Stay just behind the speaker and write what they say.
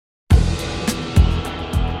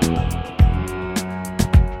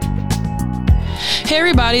Hey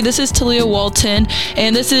everybody, this is Tahlia Walton,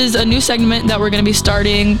 and this is a new segment that we're going to be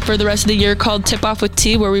starting for the rest of the year called Tip Off with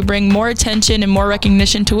T, where we bring more attention and more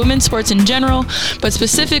recognition to women's sports in general, but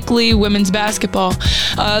specifically women's basketball.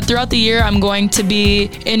 Throughout the year, I'm going to be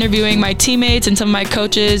interviewing my teammates and some of my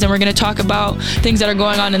coaches, and we're going to talk about things that are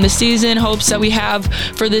going on in the season, hopes that we have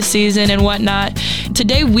for this season and whatnot.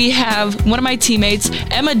 Today we have one of my teammates,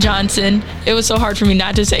 Emma Johnson. It was so hard for me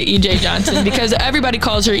not to say EJ Johnson because everybody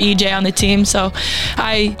calls her EJ on the team, so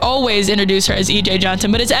I always introduce her as EJ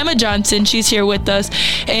Johnson, but it's Emma Johnson. She's here with us,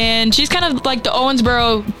 and she's kind of like the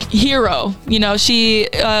Owensboro hero. You know, she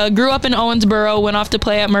grew up in Owensboro, went off to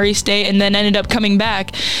play at Murray State, and then ended up coming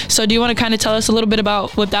back. So do you want to kind of tell us a little bit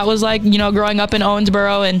about what that was like, you know, growing up in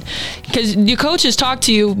Owensboro? And because your coaches talked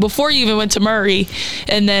to you before you even went to Murray,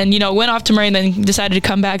 and then, you know, went off to Murray and then decided to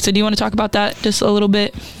come back. So do you want to talk about that just a little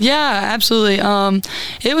bit? Yeah, absolutely.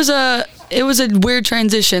 It was a weird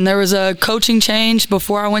transition. There was a coaching change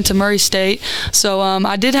before I went to Murray State. So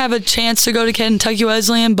I did have a chance to go to Kentucky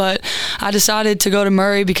Wesleyan, but I decided to go to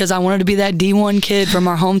Murray because I wanted to be that D1 kid from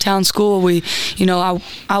our hometown school.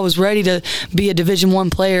 I was ready to be a Division I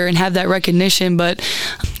player and have that recognition, but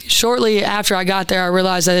shortly after I got there, I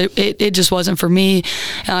realized that it just wasn't for me.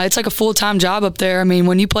 It's like a full-time job up there. I mean,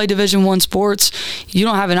 when you play Division I sports, you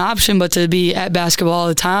don't have an option but to be at basketball all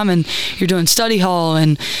the time, and you're doing study hall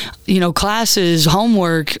and, you know, classes,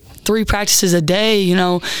 homework, 3 practices a day, you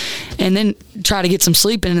know, and then try to get some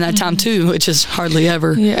sleep in that time too, which is hardly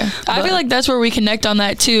ever. Yeah. I feel like that's where we connect on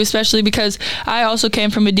that too, especially because I also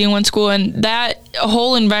came from a D1 school, and that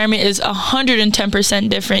whole environment is 110%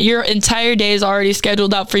 different. Your entire day is already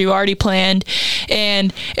scheduled out for you, already planned,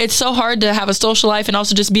 and it's so hard to have a social life and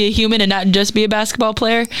also just be a human and not just be a basketball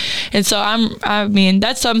player. And so I mean,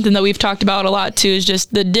 that's something that we've talked about a lot too, is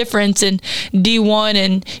just the difference in D1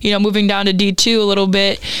 and, you know, moving down to D2 a little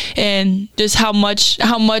bit, and just how much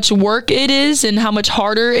work it is and how much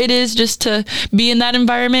harder it is just to be in that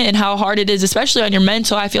environment, and how hard it is, especially on your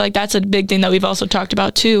mental. I feel like that's a big thing that we've also talked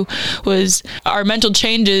about too, was our mental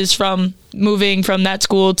changes from moving from that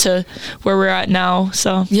school to where we're at now.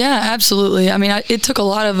 So yeah, absolutely. I mean, it took a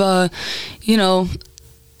lot of, you know,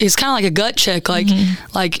 it's kind of like a gut check, like,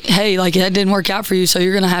 hey, like that didn't work out for you, so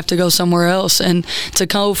you're going to have to go somewhere else. And to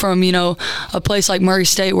go from, you know, a place like Murray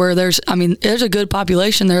State where there's a good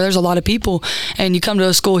population there, there's a lot of people, and you come to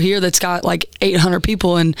a school here that's got like 800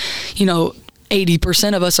 people, and, you know,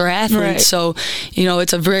 80% of us are athletes. Right. So, you know,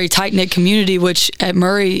 it's a very tight-knit community, which at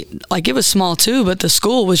Murray, like, it was small too, but the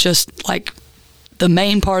school was just like the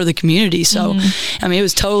main part of the community. So, I mean, it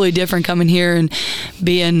was totally different coming here and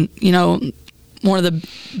being, you know, one of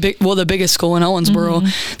the biggest school in Owensboro.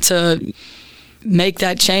 To make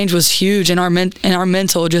that change was huge, and our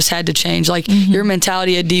mental just had to change. Like, your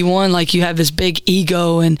mentality at D1, like, you have this big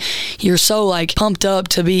ego and you're so like pumped up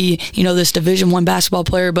to be, you know, this Division I basketball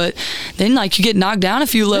player, but then like you get knocked down a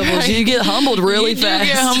few levels. Right. You get humbled really fast.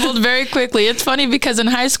 You get humbled very quickly. It's funny because in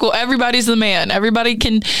high school, everybody's the man. Everybody's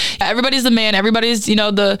the man. Everybody's, you know,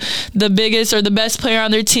 the biggest or the best player on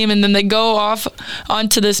their team, and then they go off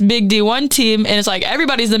onto this big D1 team, and it's like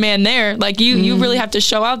everybody's the man there. Like, you really have to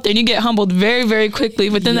show out there, and you get humbled very, very quickly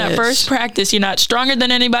within that first practice. You're not stronger than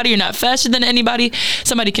anybody. You're not faster than anybody.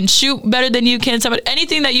 Somebody can shoot better than you can.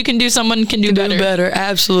 Anything that you can do, someone can do better.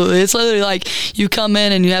 Absolutely. It's literally like you come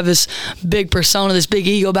in and you have this big persona, this big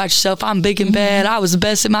ego about yourself. I'm big and bad. I was the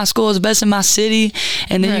best at my school. I was the best in my city.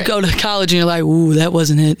 And then you go to college and you're like, ooh, that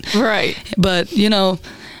wasn't it. Right. But, you know,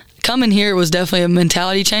 coming here was definitely a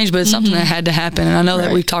mentality change, but it's something that had to happen. And I know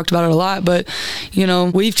that we've talked about it a lot, but, you know,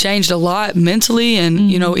 we've changed a lot mentally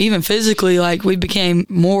and, you know, even physically. Like, we became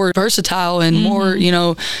more versatile and more, you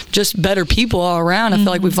know, just better people all around. I feel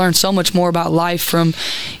like we've learned so much more about life from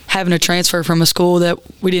having to transfer from a school that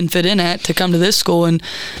we didn't fit in at to come to this school and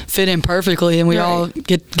fit in perfectly, and we all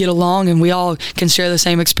get along, and we all can share the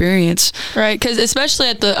same experience. Right, because especially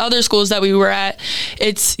at the other schools that we were at,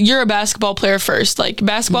 you're a basketball player first. Like,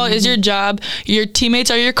 basketball is your job. Your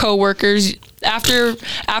teammates are your coworkers.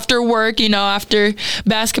 After work, you know, after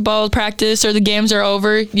basketball practice or the games are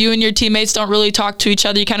over, you and your teammates don't really talk to each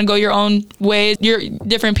other. You kind of go your own way. You're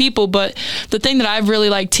different people. But the thing that I've really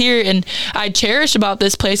liked here and I cherish about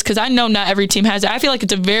this place, because I know not every team has it, I feel like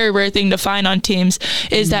it's a very rare thing to find on teams,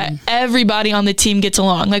 is that everybody on the team gets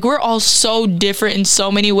along. Like, we're all so different in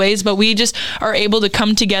so many ways, but we just are able to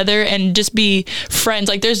come together and just be friends.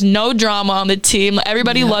 Like, there's no drama on the team.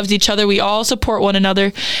 Everybody loves each other. We all support one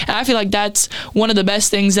another. And I feel like that's one of the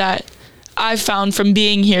best things that I've found from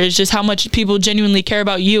being here is just how much people genuinely care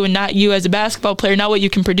about you, and not you as a basketball player, not what you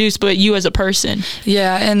can produce, but you as a person.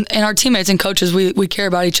 Yeah, and our teammates and coaches, we care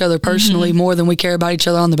about each other personally more than we care about each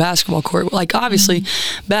other on the basketball court. Like, obviously,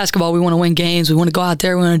 basketball, we want to win games. We want to go out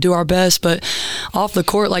there. We want to do our best. But off the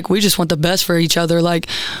court, like, we just want the best for each other. Like,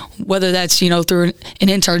 whether that's, through an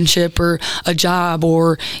internship or a job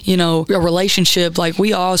or, a relationship, like,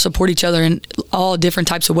 we all support each other in all different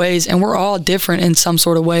types of ways. And we're all different in some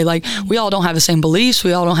sort of way. Like, we all don't have the same beliefs.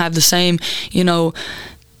 We all don't have the same,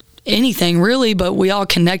 anything really, but we all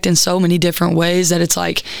connect in so many different ways that it's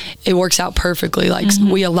like it works out perfectly. Like,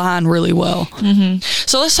 we align really well.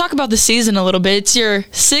 So let's talk about the season a little bit. It's your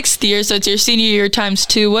 6th year, so it's your senior year times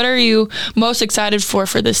 2. What are you most excited for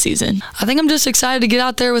this season? I think I'm just excited to get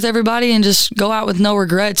out there with everybody and just go out with no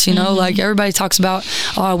regrets. Like, everybody talks about,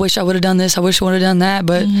 oh, I wish I would have done this, I wish I would have done that,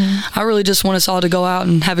 but I really just want us all to go out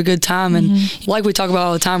and have a good time. And like we talk about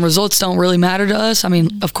all the time, results don't really matter to us. I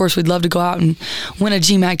mean, of course, we'd love to go out and win a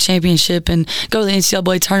GMAC championship and go to the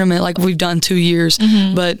NCAA tournament like we've done 2 years.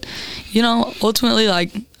 But, ultimately,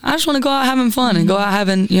 like, I just want to go out having fun and go out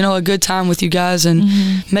having, a good time with you guys and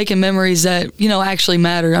making memories that, actually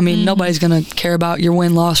matter. I mean, nobody's going to care about your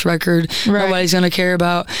win-loss record. Right. Nobody's going to care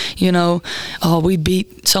about, oh, we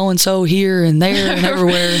beat so-and-so here and there and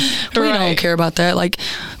everywhere. We don't care about that. Like,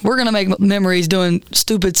 we're going to make memories doing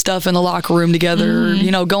stupid stuff in the locker room together,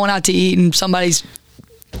 or, going out to eat and somebody's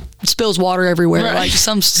spills water everywhere, like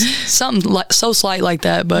something like so slight like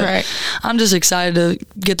that. But I'm just excited to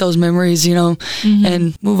get those memories,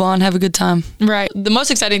 and move on, have a good time. Right. The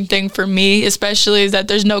most exciting thing for me, especially, is that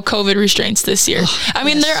there's no COVID restraints this year. I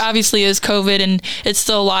mean, there obviously is COVID, and it's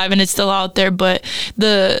still alive and it's still out there, but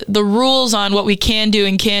the rules on what we can do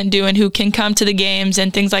and can't do and who can come to the games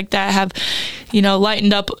and things like that have,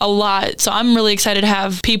 lightened up a lot. So I'm really excited to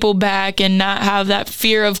have people back and not have that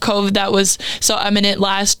fear of COVID that was so imminent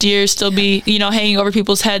last year still be, hanging over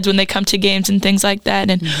people's heads when they come to games and things like that.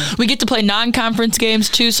 And we get to play non-conference games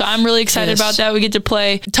too, so I'm really excited about that. We get to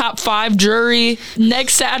play top 5 Drury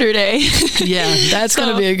next Saturday. Yeah, that's going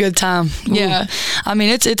to be a good time. Yeah. I mean,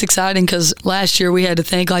 it's exciting because last year we had to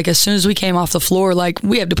think, like, as soon as we came off the floor, like,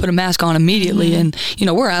 we have to put a mask on immediately. And,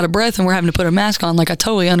 we're out of breath and we're having to put a mask on. Like, I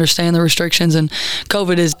totally understand the restrictions, and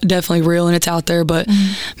COVID is definitely real and it's out there. But,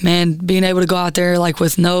 man, being able to go out there, like,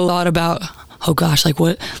 with no thought about, oh gosh,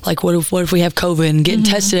 what if we have COVID and getting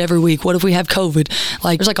tested every week? What if we have COVID?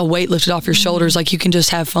 Like, there's like a weight lifted off your shoulders. Like, you can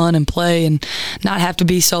just have fun and play and not have to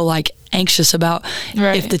be so, like, anxious about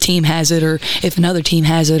if the team has it or if another team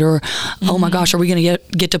has it, or oh my gosh, are we going to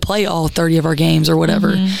get to play all 30 of our games or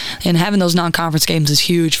whatever. And having those non-conference games is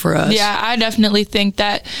huge for us. Yeah, I definitely think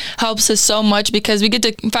that helps us so much because we get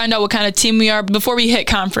to find out what kind of team we are before we hit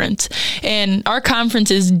conference. And our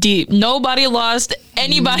conference is deep. Nobody lost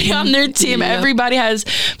anybody on their team. Everybody has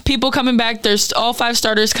people coming back. There's all 5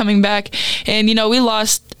 starters coming back. And, we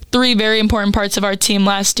lost 3 very important parts of our team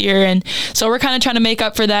last year, and so we're kind of trying to make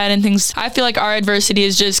up for that and things. I feel like our adversity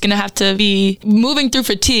is just going to have to be moving through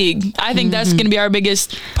fatigue. I think that's going to be our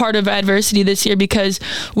biggest part of adversity this year because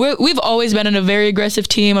we've always been in a very aggressive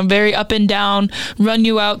team, a very up and down, run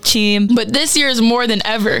you out team, but this year is more than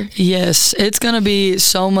ever. Yes, it's going to be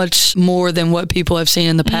so much more than what people have seen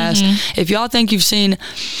in the past. If y'all think you've seen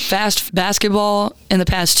fast basketball in the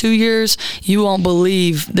past 2 years, you won't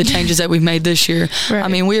believe the changes that we've made this year. I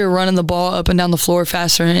mean, we are running the ball up and down the floor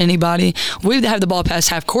faster than anybody. We have the ball past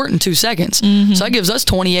half court in 2 seconds. So that gives us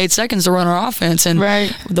 28 seconds to run our offense. And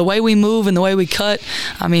the way we move and the way we cut,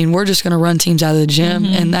 I mean, we're just going to run teams out of the gym.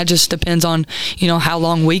 And that just depends on, how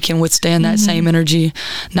long we can withstand that same energy.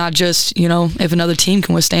 Not just, if another team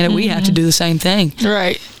can withstand it, we have to do the same thing.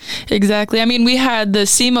 Right. Exactly. I mean, we had the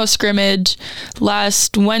SEMO scrimmage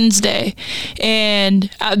last Wednesday, and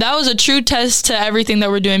that was a true test to everything that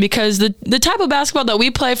we're doing because the type of basketball that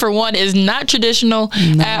we play, for one, is not traditional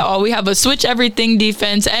at all. We have a switch everything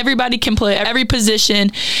defense. Everybody can play every position,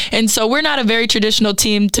 and so we're not a very traditional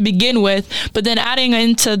team to begin with, but then adding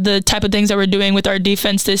into the type of things that we're doing with our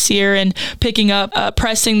defense this year and picking up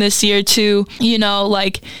pressing this year too, it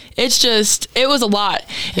was a lot.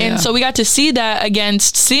 And so we got to see that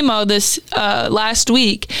against SEMO this last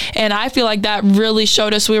week, and I feel like that really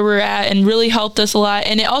showed us where we're at and really helped us a lot.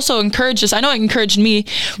 And it also encouraged us. I know it encouraged me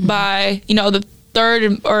by the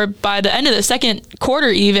third or by the end of the second quarter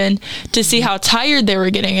even to see how tired they were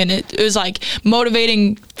getting, and it was like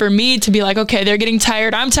motivating for me to be like, okay, they're getting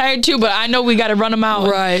tired, I'm tired too, but I know we got to run them out.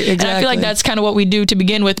 Right, exactly. And I feel like that's kind of what we do to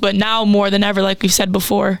begin with, but now more than ever, like we've said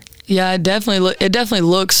before. Yeah, it definitely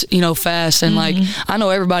looks, fast. And, I know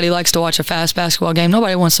everybody likes to watch a fast basketball game.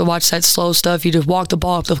 Nobody wants to watch that slow stuff. You just walk the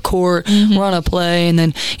ball up the court, run a play, and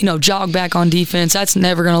then, jog back on defense. That's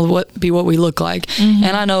never going to be what we look like.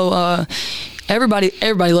 And I know everybody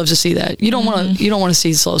loves to see that. You don't want to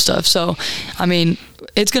see slow stuff. So, I mean,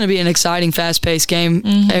 it's going to be an exciting, fast-paced game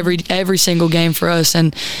every single game for us.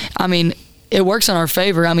 And, I mean, it works in our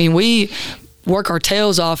favor. I mean, we work our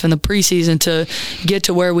tails off in the preseason to get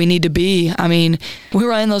to where we need to be. I mean, we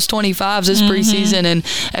were in those 25s this preseason, and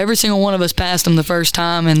every single one of us passed them the first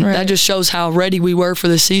time, and that just shows how ready we were for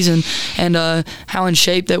the season, and how in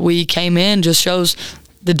shape that we came in just shows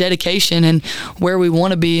the dedication and where we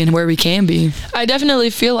want to be and where we can be. I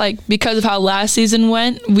definitely feel like because of how last season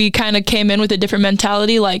went, we kind of came in with a different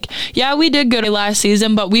mentality. Like, yeah, we did good last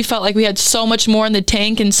season, but we felt like we had so much more in the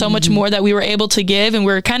tank and so much more that we were able to give, and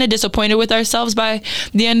we were kind of disappointed with ourselves by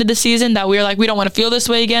the end of the season that we were like, we don't want to feel this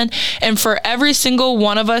way again. And for every single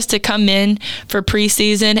one of us to come in for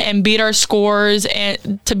preseason and beat our scores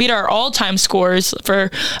and to beat our all-time scores for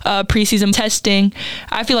preseason testing,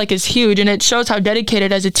 I feel like is huge, and it shows how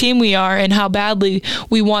dedicated as a team we are and how badly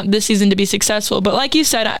we want this season to be successful. But like you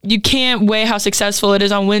said, you can't weigh how successful it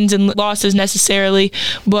is on wins and losses necessarily,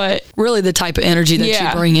 but really the type of energy that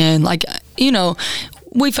you bring in. Like,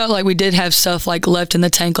 we felt like we did have stuff like left in the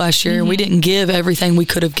tank last year, and we didn't give everything we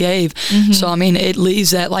could have gave. So, I mean, it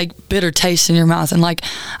leaves that like bitter taste in your mouth. And like,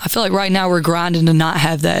 I feel like right now we're grinding to not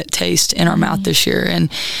have that taste in our mouth this year.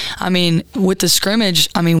 And I mean, with the scrimmage,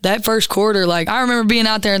 I mean, that first quarter, like I remember being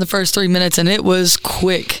out there in the first 3 minutes, and it was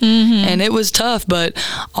quick and it was tough, but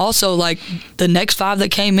also like the next 5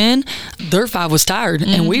 that came in, their 5 was tired,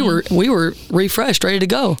 and we were refreshed, ready to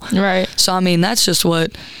go. Right. So, I mean, that's just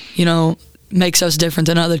what, makes us different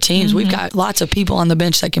than other teams. We've got lots of people on the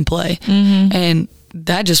bench that can play, and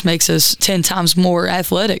that just makes us 10 times more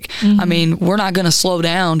athletic. I mean, we're not going to slow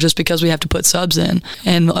down just because we have to put subs in,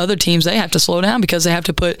 and other teams, they have to slow down because they have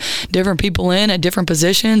to put different people in at different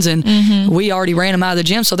positions, and we already ran them out of the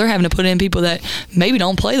gym, so they're having to put in people that maybe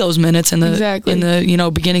don't play those minutes in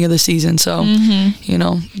the beginning of the season. So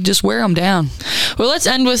just wear them down. Well, let's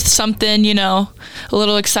end with something a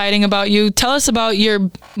little exciting about you. Tell us about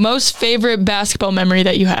your most favorite basketball memory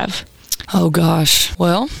that you have. Oh gosh,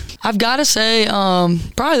 well, I've got to say,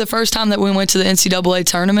 probably the first time that we went to the NCAA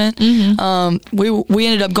tournament, we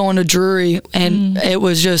ended up going to Drury, and it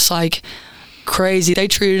was just like crazy. They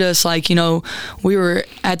treated us like, we were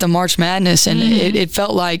at the March Madness, and it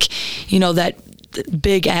felt like, that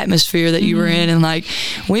big atmosphere that you were in, and like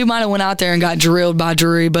we might have went out there and got drilled by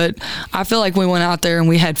Drury, but I feel like we went out there and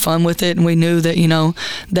we had fun with it, and we knew that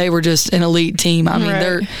they were just an elite team. I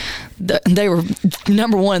mean, they were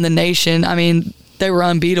number 1 in the nation. I mean, they were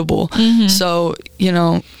unbeatable. So,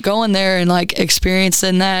 going there and like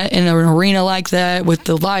experiencing that in an arena like that with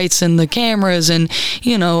the lights and the cameras and,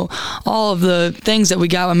 all of the things that we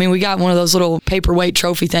got. I mean, we got one of those little paperweight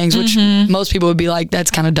trophy things, which most people would be like, that's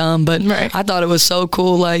kind of dumb, but I thought it was so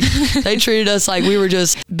cool. Like they treated us like we were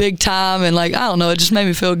just big time, and like, I don't know, it just made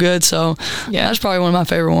me feel good. So that's probably one of my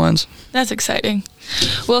favorite ones. That's exciting.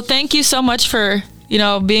 Well, thank you so much for,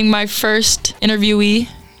 being my first interviewee.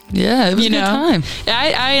 Yeah, it was a good time.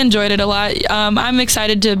 I enjoyed it a lot. I'm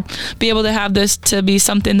excited to be able to have this to be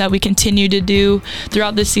something that we continue to do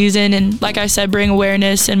throughout the season, and like I said, bring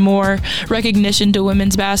awareness and more recognition to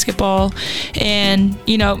women's basketball. And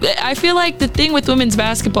I feel like the thing with women's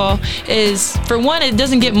basketball is, for one, it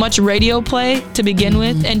doesn't get much radio play to begin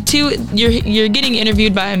with, and 2, you're getting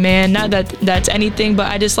interviewed by a man. Not that that's anything,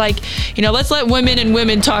 but I just like, let's let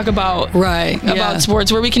women talk about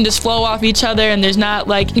sports, where we can just flow off each other, and there's not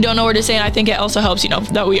like, don't know what to say. And I think it also helps,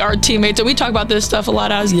 that we are teammates, and we talk about this stuff a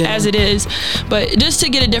lot as it is, but just to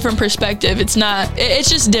get a different perspective, it's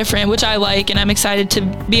just different, which I like, and I'm excited to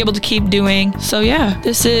be able to keep doing. So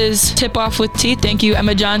this is Tip Off with T. Thank you,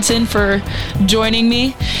 Emma Johnson, for joining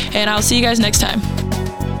me, and I'll see you guys next time.